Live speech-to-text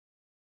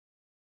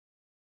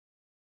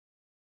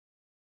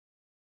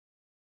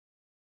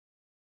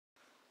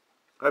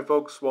Hi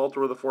folks, Walter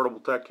with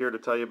Affordable Tech here to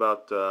tell you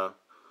about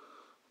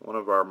one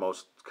of our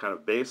most kind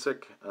of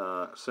basic,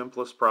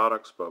 simplest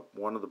products, but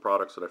one of the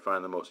products that I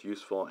find the most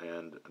useful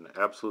and an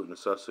absolute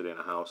necessity in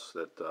a house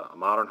a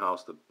modern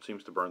house that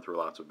seems to burn through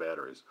lots of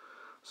batteries.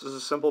 This is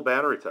a simple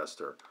battery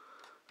tester.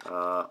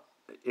 Uh,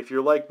 if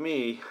you're like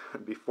me,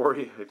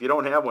 if you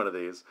don't have one of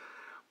these,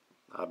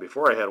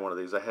 before I had one of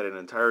these, I had an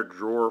entire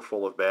drawer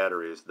full of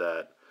batteries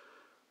that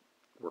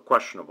were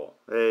questionable.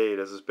 Hey,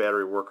 does this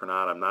battery work or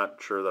not? I'm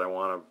not sure that I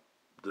want to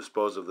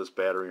dispose of this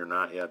battery or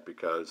not yet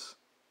because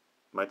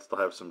it might still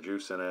have some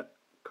juice in it.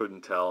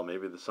 Couldn't tell.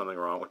 Maybe there's something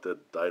wrong with the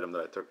item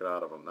that I took it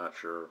out of. I'm not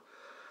sure.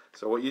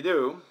 So what you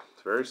do,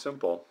 it's very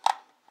simple.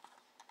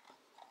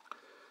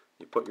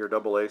 You put your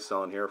AA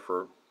cell in here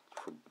for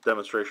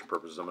demonstration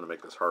purposes. I'm going to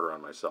make this harder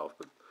on myself,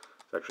 but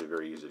it's actually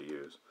very easy to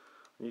use.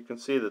 And you can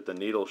see that the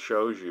needle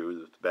shows you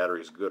that the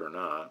battery is good or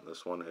not.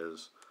 This one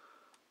is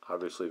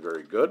obviously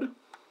very good.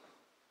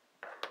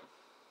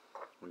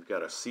 We've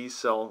got a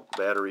C-cell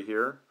battery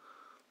here.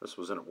 This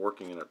wasn't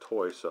working in a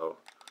toy, so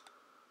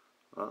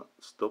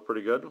still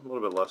pretty good. A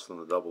little bit less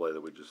than the AA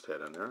that we just had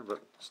in there, but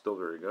still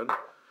very good.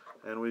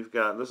 And we've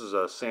got, this is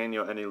a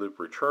Sanyo Eneloop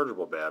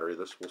rechargeable battery.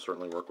 This will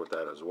certainly work with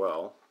that as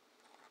well.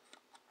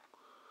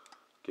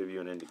 Give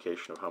you an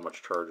indication of how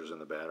much charge is in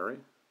the battery.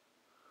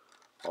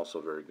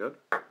 Also very good.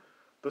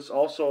 This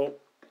also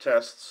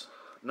tests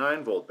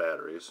 9-volt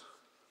batteries.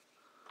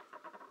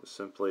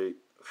 Simply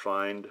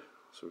find,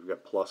 so we've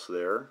got plus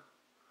there.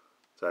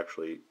 It's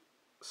actually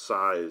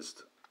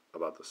sized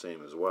about the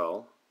same as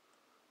well.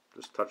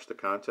 Just touch the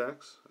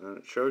contacts and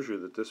it shows you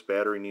that this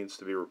battery needs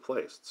to be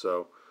replaced.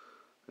 So,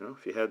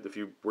 if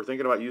you were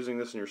thinking about using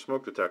this in your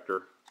smoke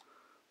detector,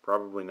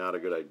 probably not a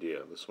good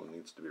idea. This one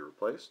needs to be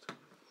replaced.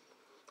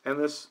 And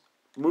this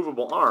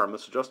movable arm,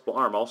 this adjustable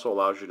arm, also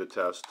allows you to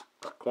test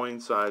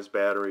coin-size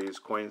batteries,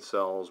 coin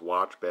cells,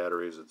 watch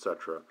batteries,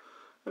 etc.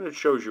 And it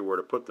shows you where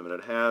to put them. And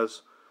it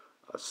has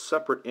a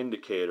separate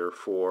indicator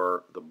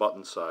for the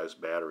button-size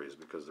batteries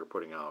because they're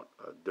putting out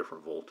a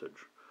different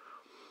voltage.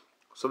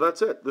 So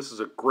that's it. This is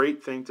a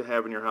great thing to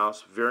have in your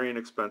house. Very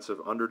inexpensive,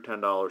 under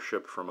 $10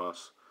 shipped from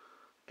us.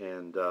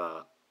 And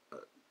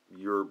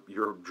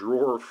your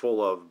drawer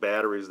full of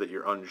batteries that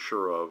you're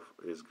unsure of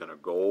is going to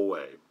go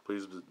away.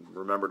 Please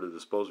remember to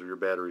dispose of your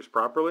batteries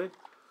properly.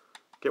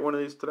 Get one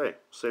of these today.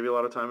 Save you a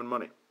lot of time and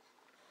money.